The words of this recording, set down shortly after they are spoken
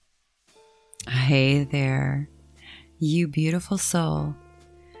Hey there, you beautiful soul.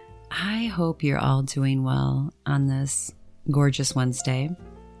 I hope you're all doing well on this gorgeous Wednesday.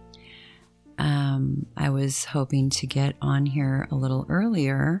 I was hoping to get on here a little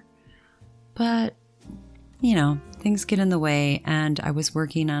earlier, but things get in the way, and I was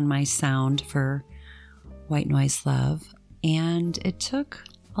working on my sound for White Noise Love, and it took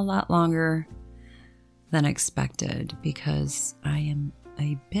a lot longer than expected because I am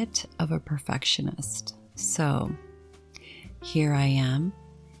a bit of a perfectionist. So here I am,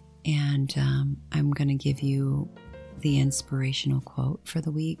 and I'm going to give you the inspirational quote for the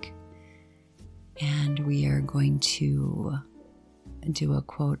week. And we are going to do a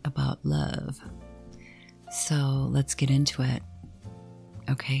quote about love. So let's get into it.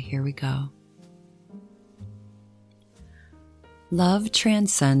 Okay, here we go. Love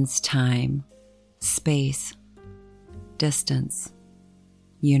transcends time, space, distance,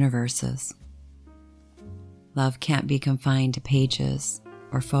 universes. Love can't be confined to pages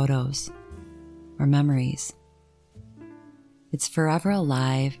or photos or memories. It's forever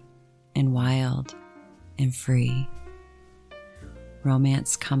alive and wild and free.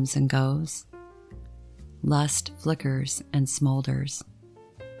 Romance comes and goes. Lust flickers and smolders.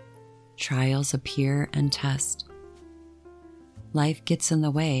 Trials appear and test. Life gets in the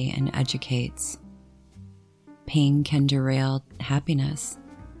way and educates. Pain can derail happiness.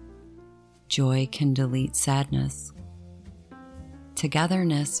 Joy can delete sadness.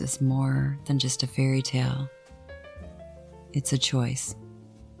 Togetherness is more than just a fairy tale. It's a choice.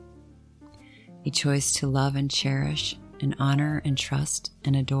 A choice to love and cherish and honor and trust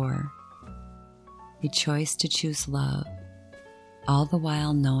and adore. A choice to choose love, all the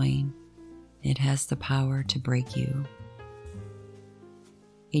while knowing it has the power to break you.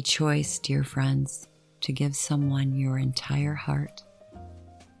 A choice, dear friends, to give someone your entire heart.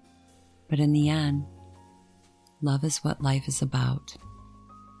 But in the end, love is what life is about,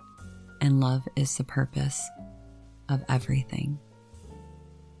 and love is the purpose of everything.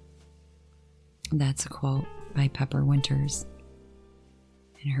 That's a quote by Pepper Winters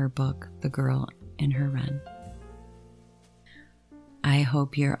in her book, The Girl in Her Wren. I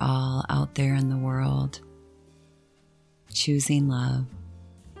hope you're all out there in the world choosing love.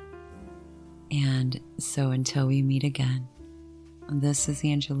 And so until we meet again, this is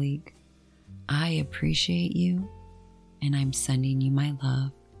Angelique. I appreciate you, and I'm sending you my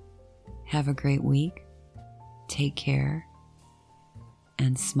love. Have a great week. Take care,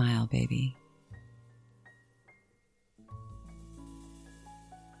 and smile, baby.